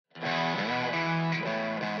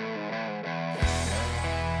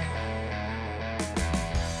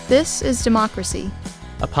This is Democracy,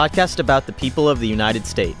 a podcast about the people of the United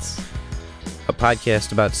States. A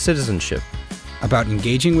podcast about citizenship. About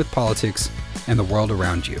engaging with politics and the world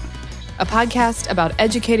around you. A podcast about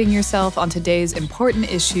educating yourself on today's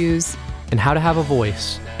important issues. And how to have a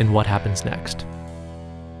voice in what happens next.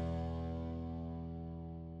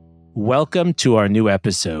 Welcome to our new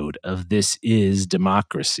episode of This is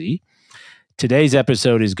Democracy. Today's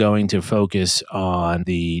episode is going to focus on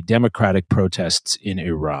the democratic protests in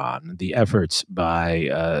Iran, the efforts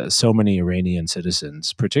by so many Iranian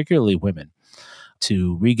citizens, particularly women,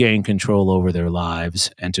 to regain control over their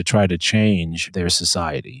lives and to try to change their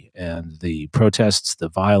society. And the protests, the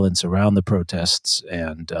violence around the protests,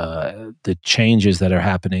 and the changes that are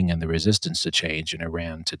happening and the resistance to change in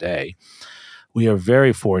Iran today. We are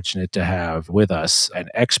very fortunate to have with us an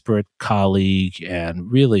expert colleague and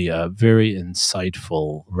really a very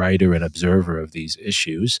insightful writer and observer of these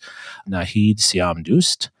issues, Nahid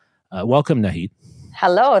Siamdoust. Welcome, Nahid.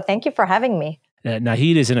 Hello, thank you for having me.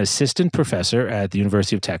 Nahid is an assistant professor at the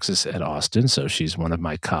University of Texas at Austin, so she's one of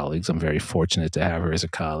my colleagues. I'm very fortunate to have her as a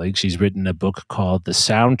colleague. She's written a book called The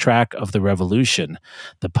Soundtrack of the Revolution,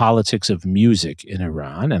 The Politics of Music in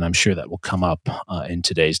Iran, and I'm sure that will come up in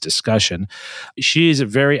today's discussion. She is a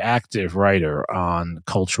very active writer on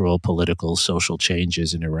cultural, political, social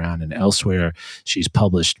changes in Iran and elsewhere. She's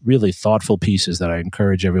published really thoughtful pieces that I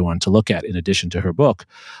encourage everyone to look at in addition to her book,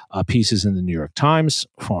 pieces in the New York Times,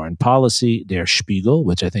 Foreign Policy, Der Spiegel,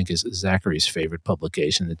 which I think is Zachary's favorite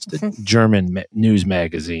publication. It's the German news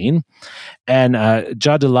magazine. And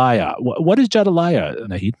Jadaliyya. What is Jadaliyya,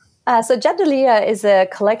 Nahid? So Jadaliyya is a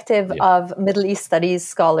collective of Middle East studies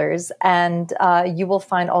scholars, and you will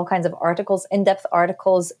find all kinds of articles, in-depth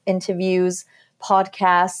articles, interviews,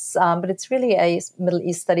 podcasts, but it's really a Middle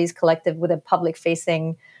East studies collective with a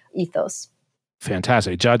public-facing ethos.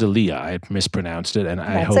 Fantastic. Jadaliyya, I mispronounced it, and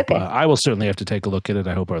I hope okay. I will certainly have to take a look at it.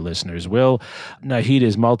 I hope our listeners will. Nahid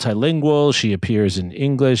is multilingual. She appears in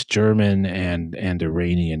English, German, and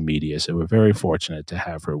Iranian media, so we're very fortunate to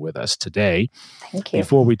have her with us today. Thank you.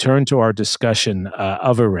 Before we turn to our discussion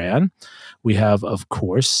of Iran, we have, of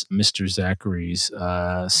course, Mr. Zachary's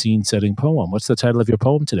scene-setting poem. What's the title of your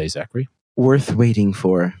poem today, Zachary? Worth Waiting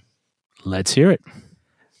For. Let's hear it.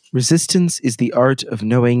 Resistance is the art of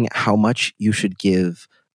knowing how much you should give,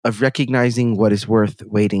 of recognizing what is worth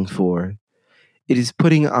waiting for. It is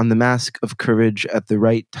putting on the mask of courage at the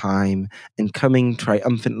right time and coming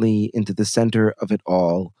triumphantly into the center of it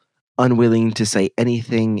all, unwilling to say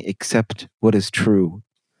anything except what is true.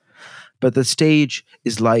 But the stage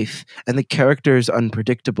is life, and the characters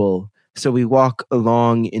unpredictable, so we walk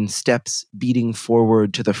along in steps beating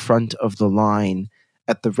forward to the front of the line,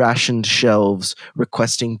 at the rationed shelves,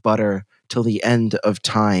 requesting butter till the end of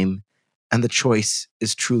time, and the choice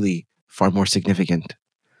is truly far more significant.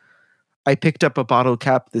 I picked up a bottle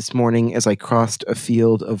cap this morning as I crossed a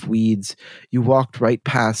field of weeds. You walked right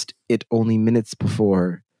past it only minutes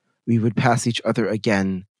before. We would pass each other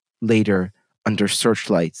again, later, under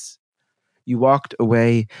searchlights. You walked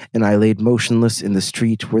away, and I laid motionless in the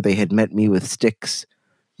street where they had met me with sticks.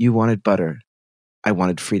 You wanted butter. I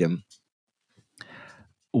wanted freedom.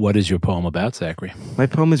 What is your poem about, Zachary? My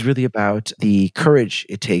poem is really about the courage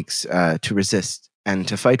it takes to resist and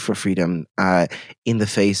to fight for freedom in the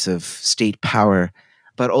face of state power,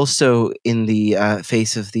 but also in the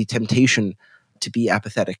face of the temptation to be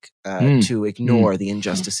apathetic, to ignore the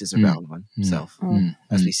injustices around oneself,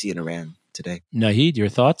 as we see in Iran today. Nahid, your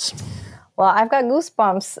thoughts? Well, I've got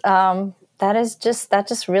goosebumps. That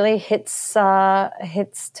just really hits to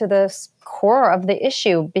the core of the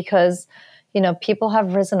issue because people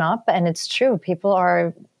have risen up, and it's true. People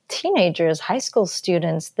are teenagers, high school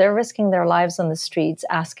students. They're risking their lives on the streets,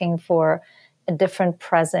 asking for a different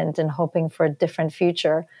present and hoping for a different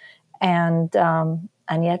future. And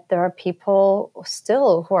yet there are people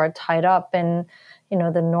still who are tied up in,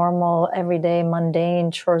 the normal, everyday,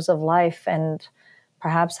 mundane chores of life and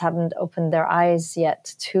perhaps haven't opened their eyes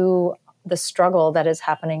yet to the struggle that is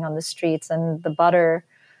happening on the streets. And the butter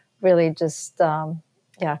really just...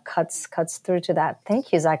 cuts through to that.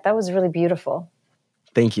 Thank you, Zach. That was really beautiful.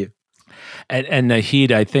 Thank you. And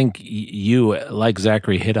Nahid, I think you, like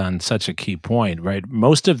Zachary, hit on such a key point, right?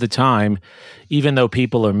 Most of the time, even though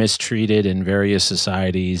people are mistreated in various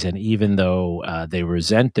societies and even though they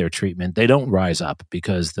resent their treatment, they don't rise up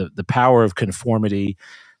because the power of conformity,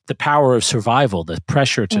 the power of survival, the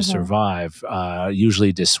pressure to survive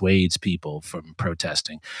usually dissuades people from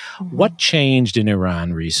protesting. What changed in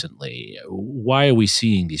Iran recently? Why are we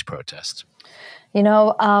seeing these protests?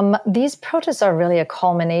 These protests are really a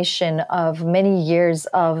culmination of many years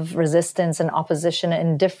of resistance and opposition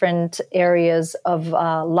in different areas of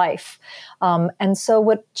life. And so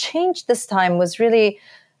what changed this time was really,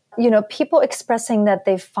 people expressing that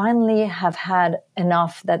they finally have had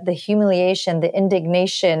enough, that the humiliation, the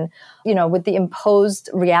indignation, with the imposed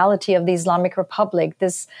reality of the Islamic Republic,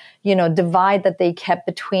 this, divide that they kept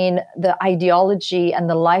between the ideology and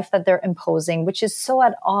the life that they're imposing, which is so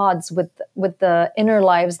at odds with the inner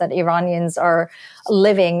lives that Iranians are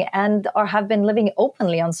living and have been living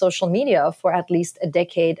openly on social media for at least a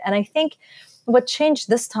decade. And I think what changed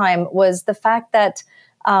this time was the fact that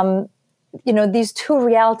these two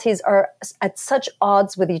realities are at such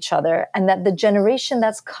odds with each other, and that the generation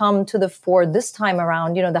that's come to the fore this time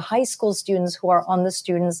around, the high school students who are on the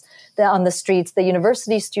streets, the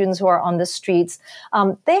university students who are on the streets,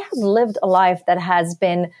 they have lived a life that has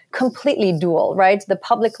been completely dual, right? The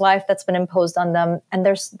public life that's been imposed on them, and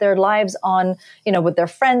their lives on, with their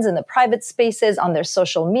friends in the private spaces, on their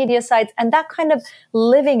social media sites, and that kind of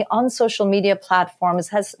living on social media platforms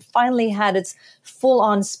has finally had its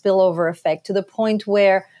full-on spillover effect to the point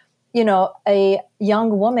where, a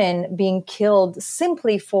young woman being killed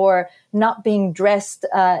simply for not being dressed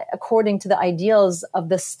according to the ideals of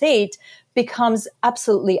the state becomes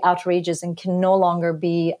absolutely outrageous and can no longer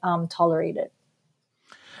be tolerated.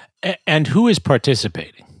 And who is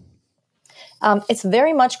participating? It's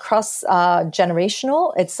very much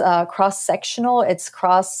cross-generational. It's cross-sectional. It's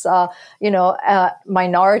cross,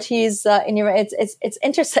 minorities in Iran. It's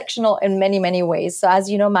intersectional in many, many ways. So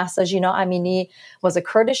as you know, Mahsa Jina Amini was a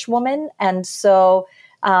Kurdish woman. And so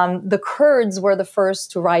the Kurds were the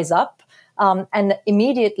first to rise up. And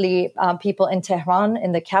immediately people in Tehran,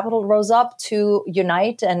 in the capital, rose up to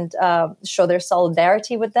unite and show their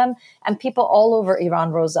solidarity with them. And people all over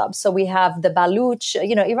Iran rose up. So we have the Baluch.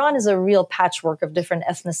 Iran is a real patchwork of different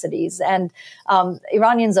ethnicities. And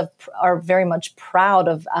Iranians are very much proud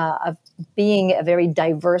of being a very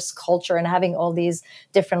diverse culture and having all these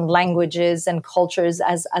different languages and cultures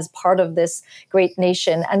as part of this great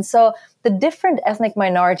nation. And so the different ethnic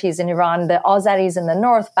minorities in Iran, the Azaris in the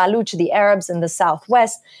north, Baluch, the Arabs in the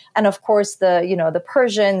southwest, and of course the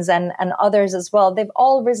Persians and others as well, they've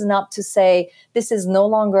all risen up to say this is no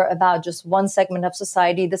longer about just one segment of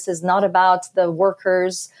society. This is not about the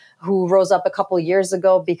workers who rose up a couple years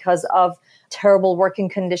ago because of terrible working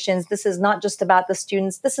conditions. This is not just about the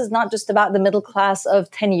students. This is not just about the middle class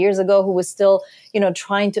of 10 years ago who was still,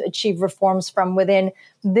 trying to achieve reforms from within.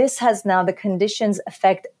 This has now, the conditions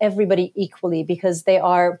affect everybody equally because they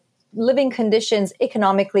are living conditions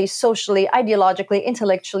economically, socially, ideologically,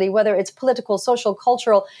 intellectually, whether it's political, social,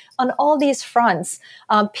 cultural, on all these fronts.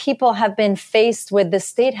 People have been faced with, the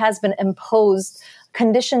state has been imposed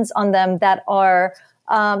conditions on them that are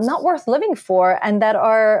not worth living for, and that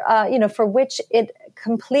are, for which it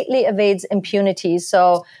completely evades impunity.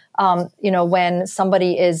 So, when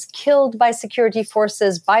somebody is killed by security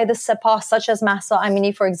forces, by the Sepah, such as Mahsa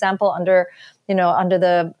Amini, for example, under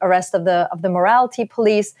the arrest of the morality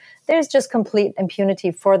police, there's just complete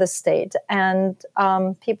impunity for the state. And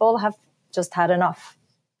people have just had enough.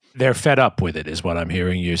 They're fed up with it, is what I'm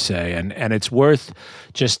hearing you say. And it's worth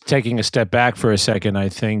just taking a step back for a second. I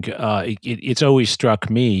think it's always struck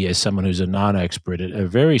me, as someone who's a non-expert, a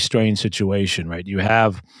very strange situation, right? You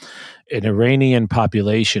have an Iranian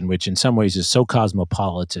population, which in some ways is so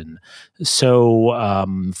cosmopolitan, so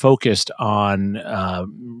focused on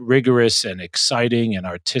rigorous and exciting and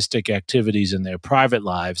artistic activities in their private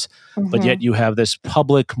lives, but yet you have this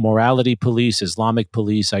public morality police, Islamic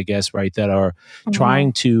police, I guess, right, that are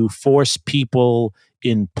trying to force people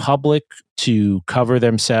in public to cover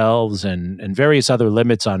themselves and various other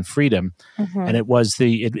limits on freedom. And it was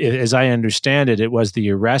as I understand it, it was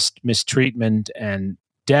the arrest, mistreatment, and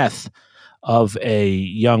death of a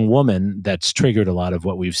young woman that's triggered a lot of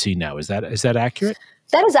what we've seen now. Is that accurate?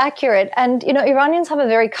 That is accurate. And, Iranians have a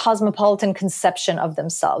very cosmopolitan conception of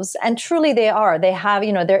themselves. And truly they are. They have,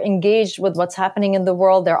 they're engaged with what's happening in the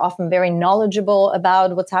world. They're often very knowledgeable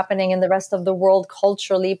about what's happening in the rest of the world,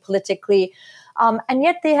 culturally, politically. And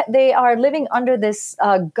yet they are living under this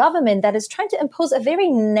government that is trying to impose a very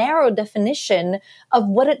narrow definition of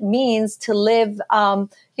what it means to live, an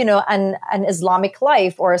Islamic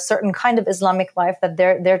life, or a certain kind of Islamic life that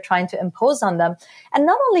they're trying to impose on them. And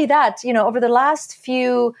not only that, over the last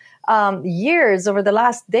few years, over the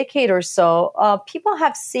last decade or so, people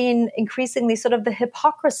have seen increasingly sort of the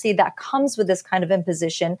hypocrisy that comes with this kind of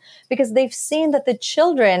imposition, because they've seen that the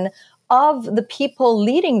children of the people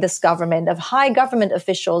leading this government, of high government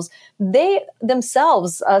officials, they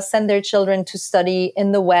themselves send their children to study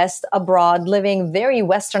in the West, abroad, living very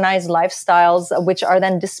westernized lifestyles, which are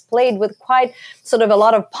then displayed with quite sort of a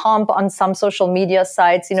lot of pomp on some social media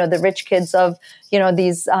sites, the rich kids of,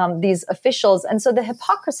 these officials. And so the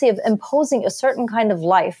hypocrisy of imposing a certain kind of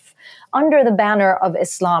life under the banner of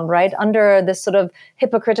Islam, right? Under this sort of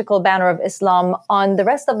hypocritical banner of Islam on the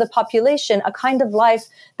rest of the population, a kind of life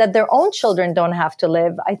that their own children don't have to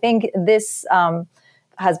live. I think this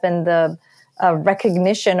has been the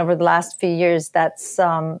recognition over the last few years that's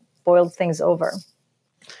boiled things over.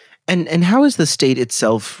 And how has the state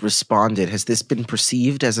itself responded? Has this been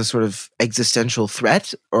perceived as a sort of existential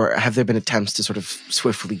threat, or have there been attempts to sort of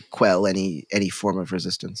swiftly quell any form of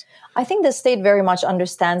resistance? I think the state very much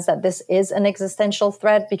understands that this is an existential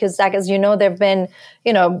threat because, Zach, as you know, there have been,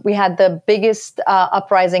 we had the biggest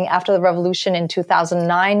uprising after the revolution in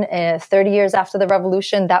 2009, 30 years after the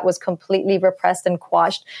revolution. That was completely repressed and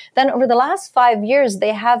quashed. Then over the last 5 years,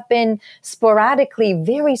 they have been sporadically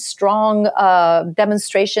very strong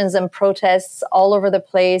demonstrations and protests all over the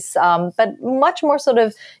place, but much more sort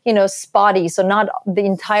of, spotty. So not the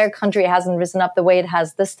entire country hasn't risen up the way it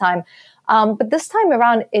has this time. But this time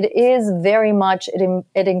around, it is very much,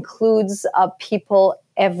 it includes people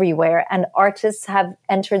everywhere. And artists have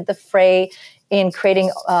entered the fray in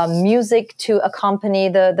creating music to accompany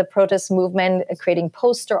the protest movement, creating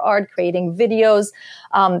poster art, creating videos.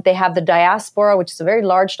 They have the diaspora, which is a very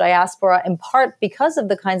large diaspora, in part because of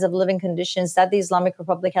the kinds of living conditions that the Islamic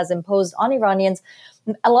Republic has imposed on Iranians.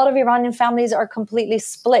 A lot of Iranian families are completely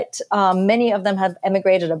split. Many of them have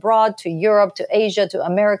emigrated abroad to Europe, to Asia, to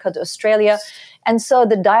America, to Australia. And so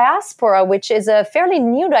the diaspora, which is a fairly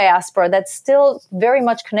new diaspora that's still very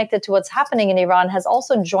much connected to what's happening in Iran, has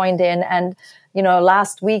also joined in. And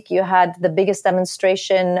last week you had the biggest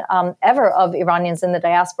demonstration ever of Iranians in the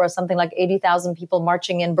diaspora, something like 80,000 people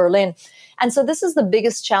marching in Berlin. And so this is the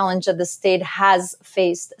biggest challenge that the state has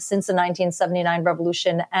faced since the 1979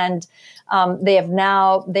 revolution. And they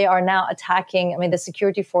are now attacking, the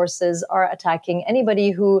security forces are attacking anybody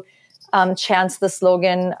who chants the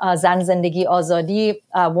slogan, Zan Zindagi Azadi,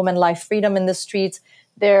 woman life freedom in the streets.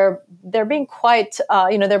 They're being quite,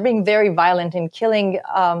 they're being very violent in killing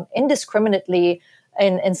indiscriminately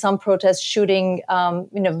in some protests, shooting,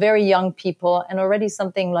 very young people, and already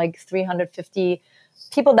something like 350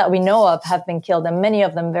 people that we know of have been killed, and many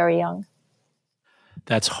of them very young.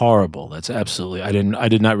 That's horrible. That's absolutely. I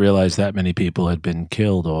did not realize that many people had been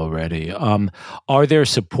killed already. Are there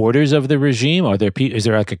supporters of the regime? Is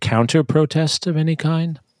there like a counter protest of any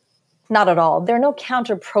kind? Not at all. There are no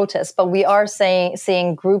counter protests, but we are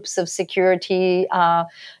seeing groups of security,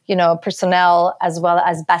 personnel, as well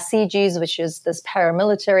as Basijis, which is this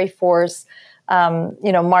paramilitary force,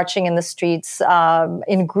 marching in the streets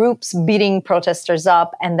in groups, beating protesters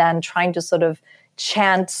up, and then trying to sort of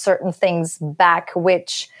chant certain things back,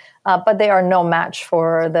 but they are no match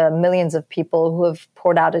for the millions of people who have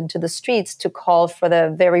poured out into the streets to call for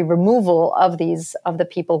the very removal of the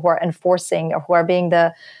people who are enforcing or who are being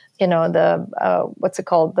the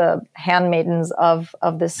handmaidens of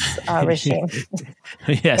this regime.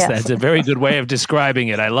 Yes, that's a very good way of describing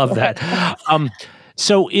it. I love that.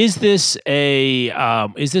 So is this a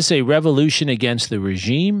revolution against the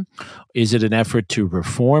regime? Is it an effort to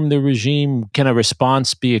reform the regime? Can a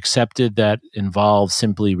response be accepted that involves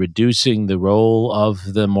simply reducing the role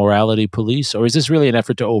of the morality police? Or is this really an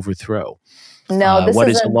effort to overthrow? No, what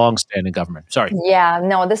is a long-standing government? Sorry. Yeah,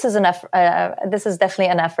 no, this is this is definitely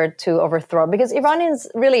an effort to overthrow, because Iranians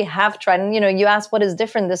really have tried. And you asked what is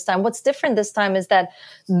different this time. What's different this time is that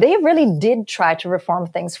they really did try to reform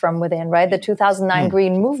things from within. Right, the 2009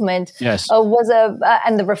 Green Movement was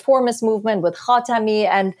and the reformist movement with Khatami,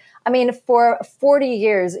 and for 40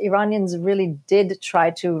 years, Iranians really did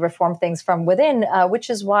try to reform things from within, which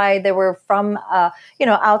is why there were from,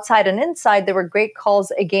 outside and inside, there were great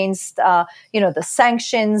calls against, the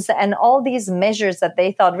sanctions and all these measures that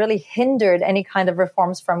they thought really hindered any kind of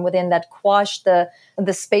reforms from within, that quashed the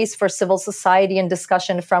space for civil society and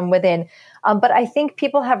discussion from within. But I think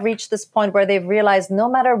people have reached this point where they've realized no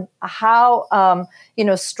matter how,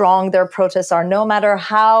 strong their protests are, no matter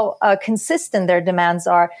how consistent their demands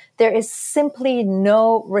are, there is simply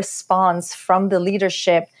no response from the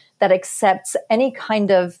leadership that accepts any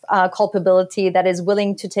kind of culpability, that is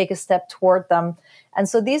willing to take a step toward them. And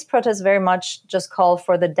so these protests very much just call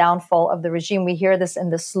for the downfall of the regime. We hear this in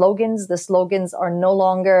the slogans. The slogans are no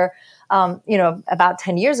longer, about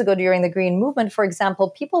 10 years ago during the Green Movement, for example,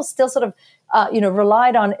 people still sort of,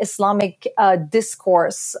 relied on Islamic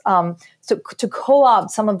discourse to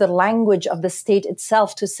co-opt some of the language of the state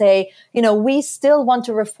itself to say, we still want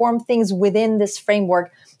to reform things within this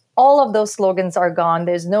framework. All of those slogans are gone.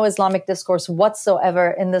 There's no Islamic discourse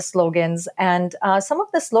whatsoever in the slogans. And some of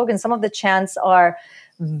the slogans, some of the chants are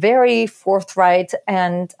very forthright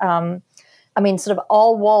and sort of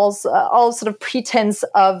all sort of pretense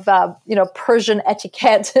of, Persian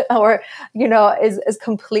etiquette or, is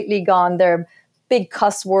completely gone. They're big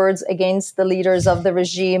cuss words against the leaders of the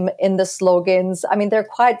regime in the slogans. I mean, they're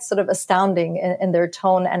quite sort of astounding in their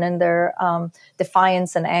tone and in their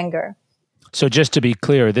defiance and anger. So just to be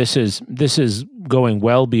clear, this is going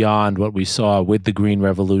well beyond what we saw with the Green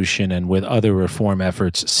Revolution and with other reform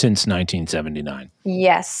efforts since 1979.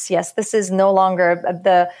 Yes. This is no longer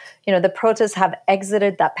the protests have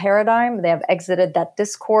exited that paradigm. They have exited that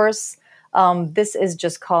discourse. This is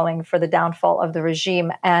just calling for the downfall of the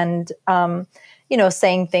regime and,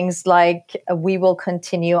 saying things like, we will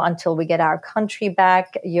continue until we get our country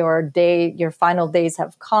back. Your final days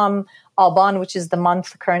have come. Aban, which is the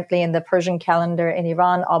month currently in the Persian calendar in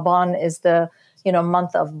Iran, Aban is the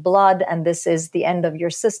month of blood, and this is the end of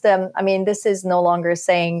your system. I mean, this is no longer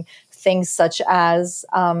saying things such as,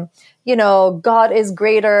 God is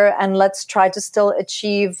greater, and let's try to still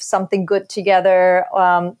achieve something good together.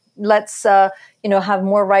 Let's have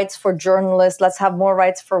more rights for journalists. Let's have more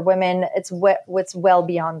rights for women. It's well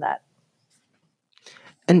beyond that.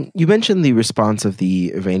 And you mentioned the response of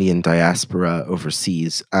the Iranian diaspora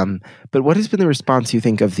overseas, but what has been the response, you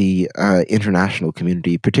think, of the international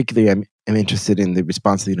community? Particularly, I'm interested in the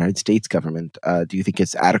response of the United States government. Do you think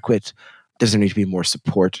it's adequate? Does there need to be more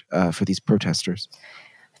support for these protesters?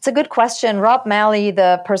 It's a good question. Rob Malley,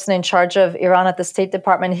 the person in charge of Iran at the State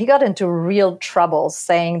Department, he got into real trouble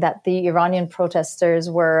saying that the Iranian protesters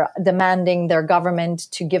were demanding their government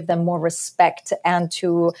to give them more respect and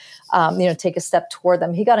to, take a step toward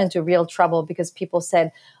them. He got into real trouble because people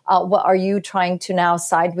said, what are you trying to now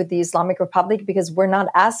side with the Islamic Republic? Because we're not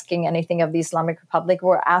asking anything of the Islamic Republic.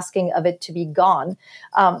 We're asking of it to be gone.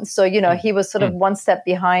 He was sort of one step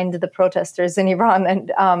behind the protesters in Iran.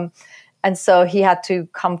 And so he had to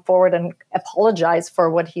come forward and apologize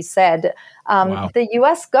for what he said. Wow. The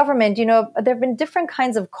U.S. government, there have been different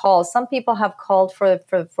kinds of calls. Some people have called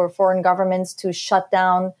for foreign governments to shut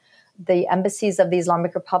down the embassies of the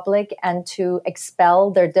Islamic Republic and to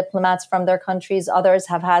expel their diplomats from their countries. Others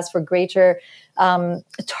have asked for greater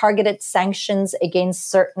targeted sanctions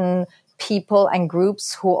against certain people and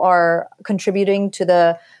groups who are contributing to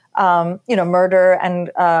the murder and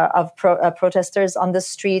of protesters on the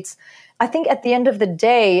streets. I think at the end of the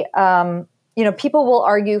day, people will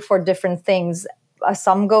argue for different things.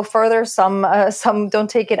 Some go further, some don't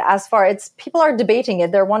take it as far. People are debating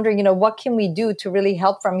it. They're wondering, what can we do to really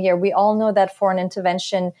help from here? We all know that foreign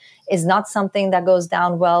intervention is not something that goes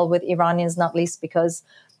down well with Iranians, not least because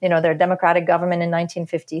their democratic government in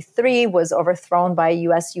 1953 was overthrown by a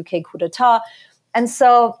US-UK coup d'etat, and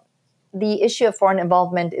so the issue of foreign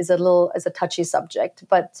involvement is a touchy subject,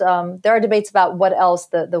 but there are debates about what else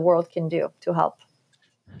the world can do to help.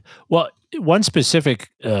 Well, one specific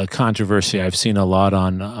controversy I've seen a lot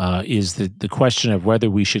on is the question of whether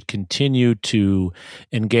we should continue to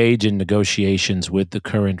engage in negotiations with the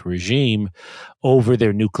current regime over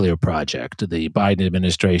their nuclear project. The Biden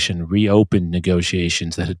administration reopened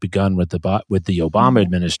negotiations that had begun with the Obama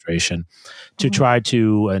administration to try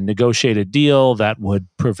to negotiate a deal that would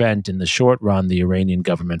prevent, in the short run, the Iranian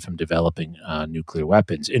government from developing nuclear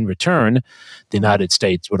weapons. In return, the United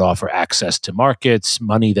States would offer access to markets,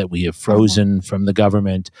 money that we have frozen from the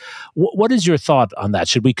government. What is your thought on that?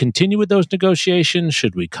 Should we continue with those negotiations?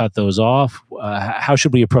 Should we cut those off? How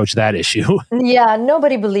should we approach that issue? Yeah,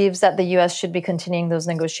 nobody believes that the U.S. should be continuing those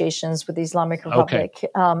negotiations with the Islamic Republic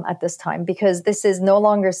at this time, because this is no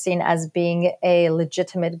longer seen as being a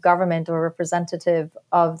legitimate government or representative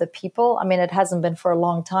of the people. I mean, it hasn't been for a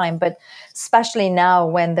long time, but especially now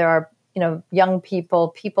when there are young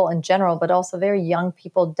people in general, but also very young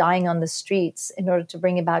people dying on the streets in order to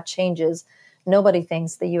bring about changes. Nobody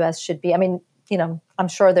thinks the U.S. should be. I mean, I'm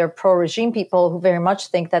sure there are pro-regime people who very much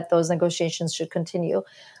think that those negotiations should continue.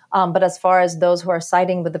 But as far as those who are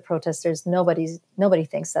siding with the protesters, nobody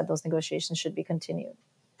thinks that those negotiations should be continued.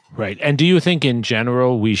 Right. And do you think in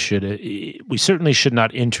general we certainly should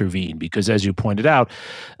not intervene? Because as you pointed out,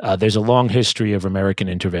 there's a long history of American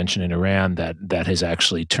intervention in Iran that has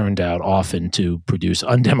actually turned out often to produce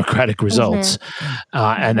undemocratic results.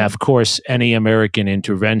 And of course, any American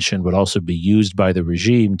intervention would also be used by the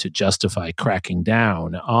regime to justify cracking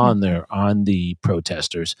down on the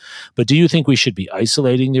protesters. But do you think we should be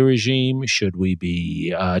isolating the regime? Should we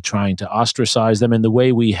be trying to ostracize them in the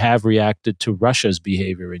way we have reacted to Russia's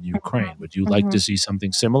behavior in in Ukraine. Would you like to see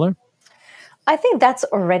something similar? I think that's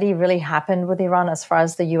already really happened with Iran as far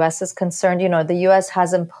as the U.S. is concerned. The U.S.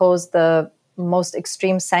 has imposed the most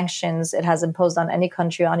extreme sanctions it has imposed on any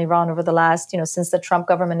country on Iran over the last, since the Trump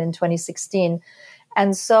government in 2016.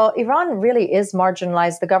 And so Iran really is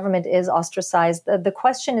marginalized. The government is ostracized. The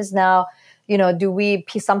question is now,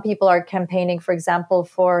 some people are campaigning, for example,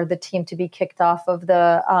 for the team to be kicked off of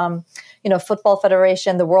the, Football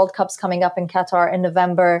Federation. The World Cup's coming up in Qatar in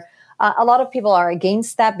November. A lot of people are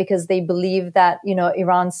against that because they believe that,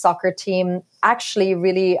 Iran's soccer team actually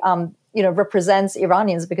really, represents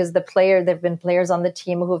Iranians because there have been players on the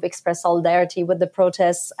team who have expressed solidarity with the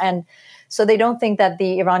protests. And so they don't think that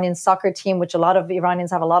the Iranian soccer team, which a lot of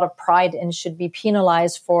Iranians have a lot of pride in, should be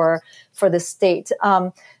penalized for the state.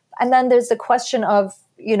 And then there's the question of,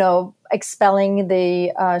 expelling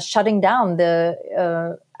shutting down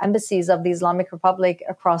the embassies of the Islamic Republic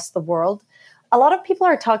across the world. A lot of people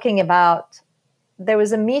are talking about, there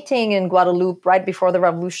was a meeting in Guadeloupe right before the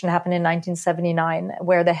revolution happened in 1979,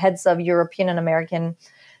 where the heads of European and American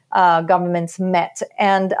governments met.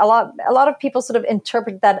 And a lot of people sort of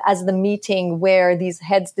interpret that as the meeting where these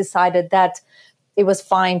heads decided that it was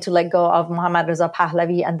fine to let go of Mohammad Reza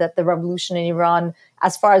Pahlavi and that the revolution in Iran,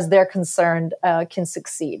 as far as they're concerned, can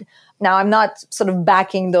succeed. Now, I'm not sort of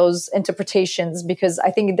backing those interpretations because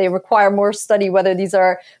I think they require more study, whether these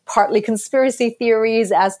are partly conspiracy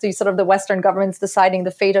theories as to sort of the Western governments deciding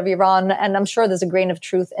the fate of Iran. And I'm sure there's a grain of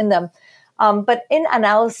truth in them. But in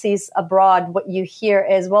analyses abroad, what you hear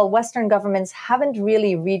is, well, Western governments haven't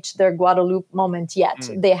really reached their Guadeloupe moment yet.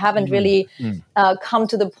 They haven't really come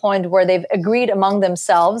to the point where they've agreed among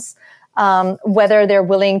themselves whether they're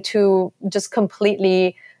willing to just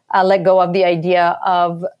completely let go of the idea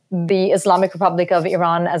of the Islamic Republic of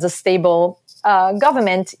Iran as a stable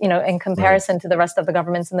government, in comparison to the rest of the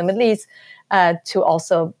governments in the Middle East, to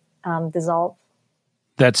also dissolve.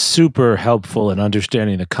 That's super helpful in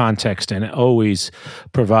understanding the context and always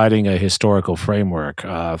providing a historical framework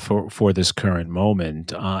for this current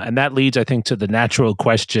moment. And that leads, I think, to the natural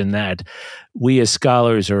question that we as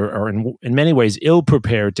scholars are in many ways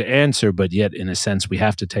ill-prepared to answer, but yet, in a sense, we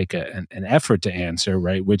have to take an effort to answer,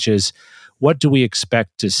 right? Which is, what do we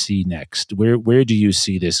expect to see next? Where do you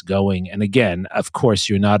see this going? And again, of course,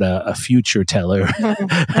 you're not a future teller.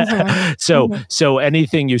 So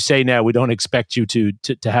anything you say now, we don't expect you to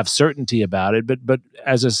have certainty about it. But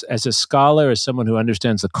as a scholar, as someone who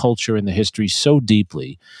understands the culture and the history so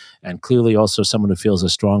deeply, and clearly also someone who feels a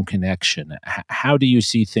strong connection, how do you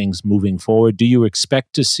see things moving forward? Do you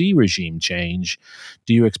expect to see regime change?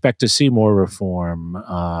 Do you expect to see more reform?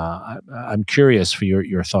 I'm curious for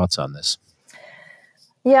your thoughts on this.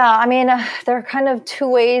 Yeah, I mean, there are kind of two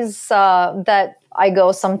ways that I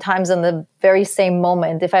go sometimes in the very same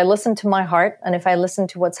moment. If I listen to my heart and if I listen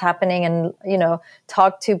to what's happening and,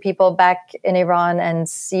 talk to people back in Iran and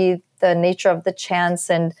see the nature of the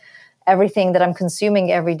chants and everything that I'm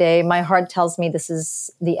consuming every day, my heart tells me this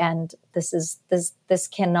is the end.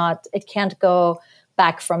 It can't go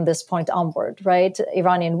back from this point onward, right?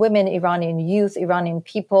 Iranian women, Iranian youth, Iranian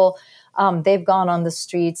people, they've gone on the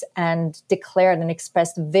streets and declared and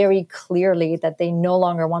expressed very clearly that they no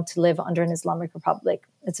longer want to live under an Islamic Republic.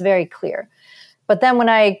 It's very clear. But then when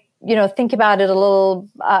I, think about it a little,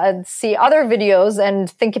 see other videos and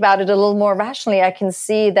think about it a little more rationally, I can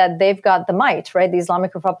see that they've got the might, right? The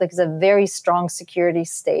Islamic Republic is a very strong security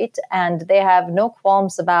state, and they have no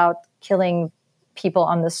qualms about killing people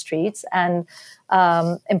on the streets and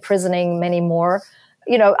imprisoning many more.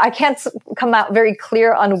 I can't come out very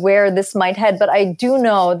clear on where this might head, but I do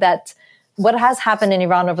know that what has happened in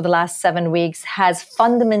Iran over the last 7 weeks has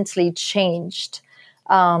fundamentally changed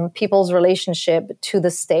people's relationship to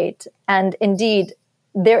the state. And indeed,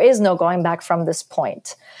 there is no going back from this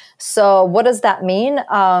point. So what does that mean?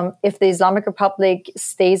 If the Islamic Republic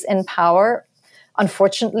stays in power,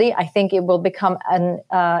 unfortunately, I think it will become an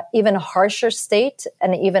even harsher state,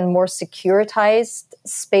 an even more securitized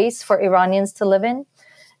space for Iranians to live in,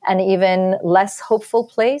 an even less hopeful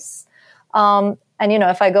place. And,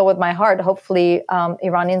 if I go with my heart, hopefully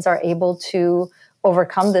Iranians are able to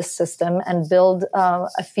overcome this system and build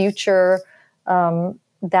a future and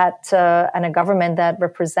a government that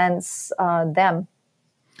represents them.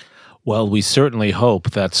 Well, we certainly hope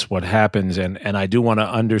that's what happens. And I do want to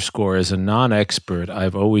underscore, as a non-expert,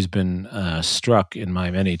 I've always been struck in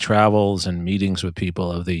my many travels and meetings with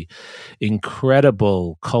people of the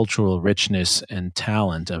incredible cultural richness and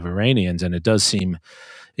talent of Iranians. And it does seem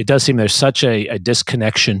it does seem there's such a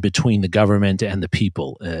disconnection between the government and the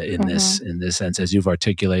people in this sense, as you've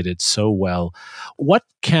articulated so well. What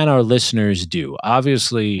can our listeners do?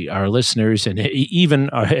 Obviously, our listeners, and even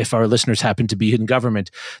if our listeners happen to be in government,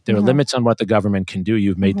 there are limits on what the government can do.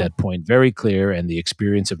 You've made that point very clear, and the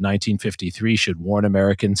experience of 1953 should warn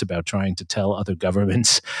Americans about trying to tell other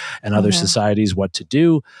governments and other societies what to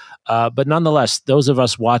do. But nonetheless, those of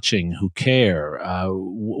us watching who care,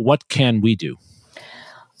 what can we do?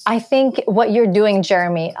 I think what you're doing,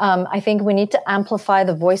 Jeremy, I think we need to amplify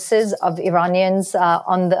the voices of Iranians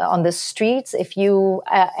on the streets. If you,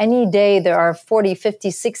 any day, there are 40, 50,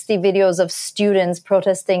 60 videos of students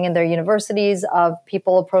protesting in their universities, of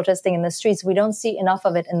people protesting in the streets. We don't see enough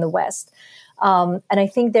of it in the West. And I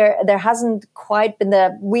think there hasn't quite been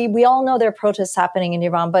we all know there are protests happening in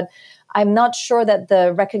Iran, but I'm not sure that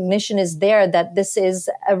the recognition is there that this is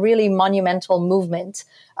a really monumental movement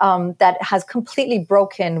that has completely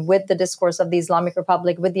broken with the discourse of the Islamic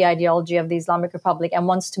Republic, with the ideology of the Islamic Republic, and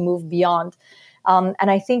wants to move beyond. And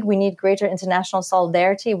I think we need greater international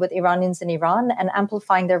solidarity with Iranians in Iran and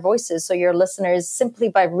amplifying their voices. So your listeners, simply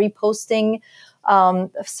by reposting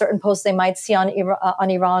certain posts they might see on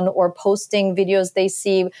Iran, or posting videos they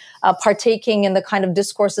see, partaking in the kind of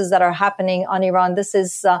discourses that are happening on Iran. This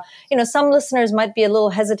is, some listeners might be a little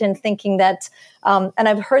hesitant thinking that, and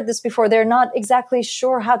I've heard this before, they're not exactly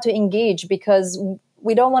sure how to engage, because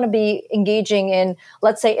we don't want to be engaging in,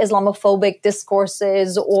 let's say, Islamophobic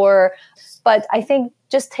discourses, but I think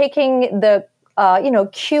just taking the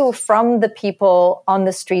cue from the people on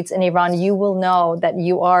the streets in Iran, you will know that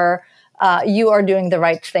you are doing the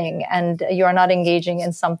right thing, and you are not engaging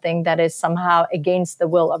in something that is somehow against the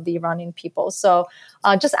will of the Iranian people. So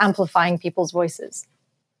just amplifying people's voices.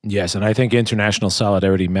 Yes, and I think international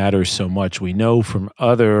solidarity matters so much. We know from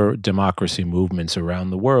other democracy movements around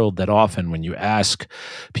the world that often when you ask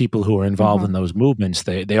people who are involved in those movements,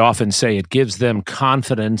 they often say it gives them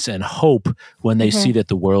confidence and hope when they see that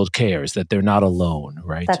the world cares, that they're not alone,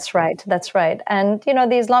 right? That's right. And,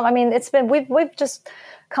 the Islam, it's been, we've just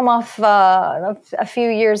come off a few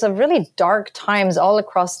years of really dark times all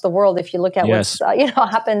across the world. If you look at what's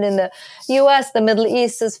happened in the U.S., the Middle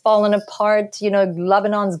East has fallen apart.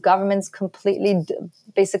 Lebanon's government's completely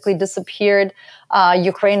basically disappeared.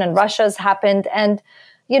 Ukraine and Russia's happened, and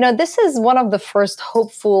this is one of the first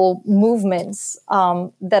hopeful movements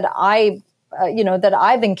that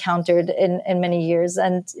I've encountered in many years,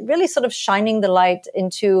 and really sort of shining the light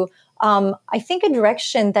into. I think a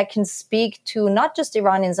direction that can speak to not just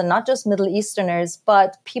Iranians and not just Middle Easterners,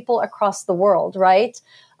 but people across the world, right?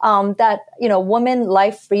 That, women,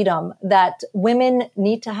 life, freedom, that women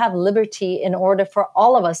need to have liberty in order for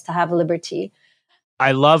all of us to have liberty.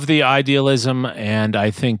 I love the idealism, and I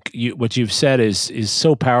think what you've said is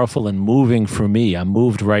so powerful and moving for me. I'm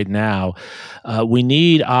moved right now. We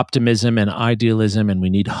need optimism and idealism, and we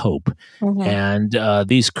need hope. And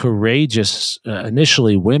these courageous,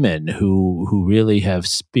 initially women who really have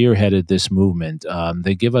spearheaded this movement,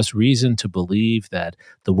 they give us reason to believe that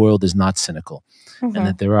the world is not cynical and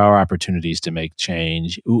that there are opportunities to make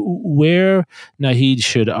change. Where, Nahid,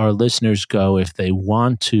 should our listeners go if they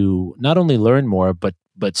want to not only learn more,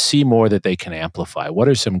 but see more that they can amplify? What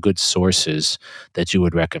are some good sources that you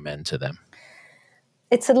would recommend to them?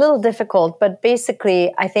 It's a little difficult, but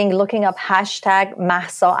basically, I think looking up hashtag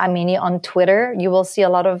Mahsa Amini on Twitter, you will see a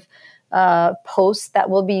lot of posts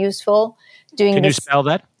that will be useful. Can you spell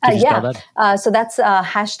that? So that's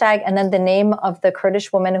hashtag and then the name of the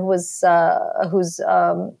Kurdish woman who's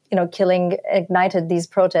ignited these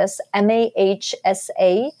protests.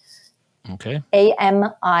 MAHSA. Okay.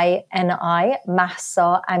 AMINI,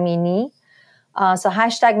 Mahsa Amini. So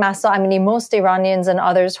hashtag Mahsa Amini. Most Iranians and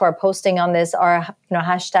others who are posting on this are,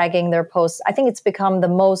 hashtagging their posts. I think it's become the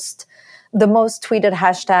most tweeted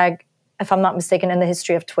hashtag, if I'm not mistaken, in the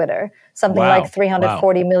history of Twitter. Something like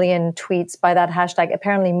 340 million tweets by that hashtag.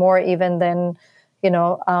 Apparently more even than,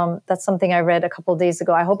 that's something I read a couple of days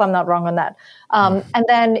ago. I hope I'm not wrong on that. And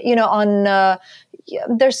then,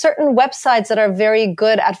 there's certain websites that are very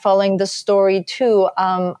good at following the story too.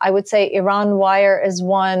 I would say Iran Wire is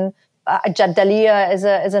one. Jaddalia is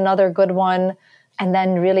another good one. And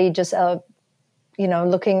then really just,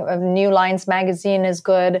 looking New Lines magazine is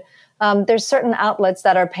good. There's certain outlets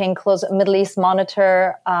that are paying close. Middle East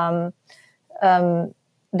Monitor,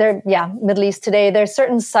 Middle East Today. There's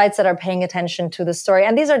certain sites that are paying attention to the story,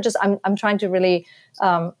 and these are just. I'm trying to really,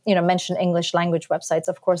 mention English language websites.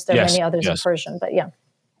 Of course, there are many others in Persian, but yeah.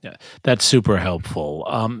 Yeah, that's super helpful.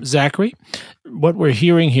 Zachary, what we're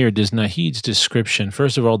hearing here, does Nahid's description,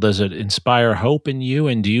 first of all, does it inspire hope in you?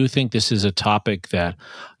 And do you think this is a topic that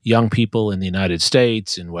young people in the United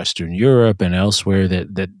States, in Western Europe, and elsewhere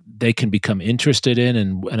that they can become interested in,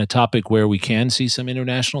 and a topic where we can see some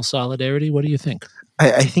international solidarity? What do you think?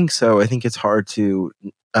 I think so. I think it's hard to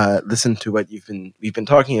listen to what we've been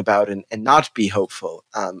talking about and not be hopeful,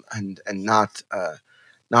 and not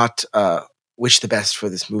wish the best for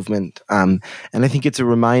this movement. And I think it's a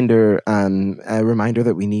reminder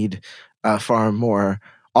that we need far more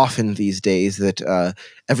often these days, that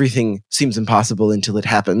everything seems impossible until it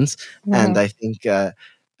happens. Yeah. And I think at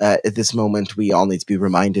this moment, we all need to be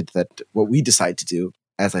reminded that what we decide to do,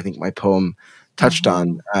 as I think my poem touched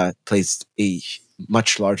on, plays a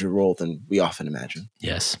much larger role than we often imagine.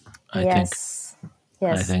 Yes, I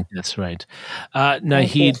think that's right.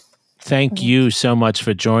 Nahid, thank you so much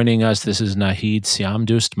for joining us. This is Nahid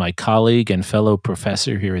Siamdoust, my colleague and fellow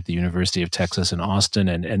professor here at the University of Texas in Austin.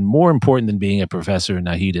 And more important than being a professor,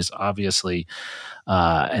 Nahid is obviously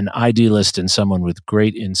an idealist and someone with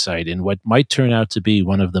great insight in what might turn out to be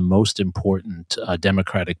one of the most important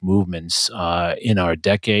democratic movements in our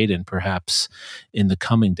decade, and perhaps in the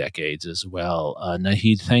coming decades as well.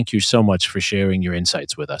 Nahid, thank you so much for sharing your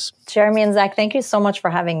insights with us. Jeremy and Zach, thank you so much for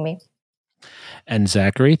having me. And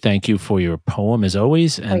Zachary, thank you for your poem as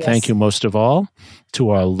always. And thank you most of all to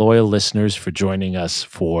our loyal listeners for joining us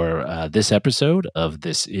for this episode of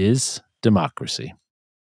This Is Democracy.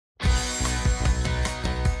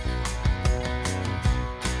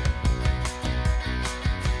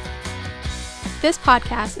 This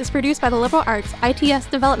podcast is produced by the Liberal Arts ITS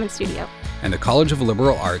Development Studio and the College of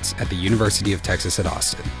Liberal Arts at the University of Texas at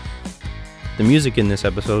Austin. The music in this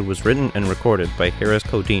episode was written and recorded by Harris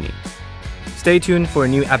Codini. Stay tuned for a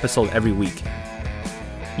new episode every week.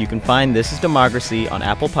 You can find This Is Democracy on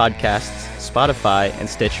Apple Podcasts, Spotify, and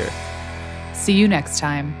Stitcher. See you next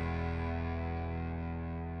time.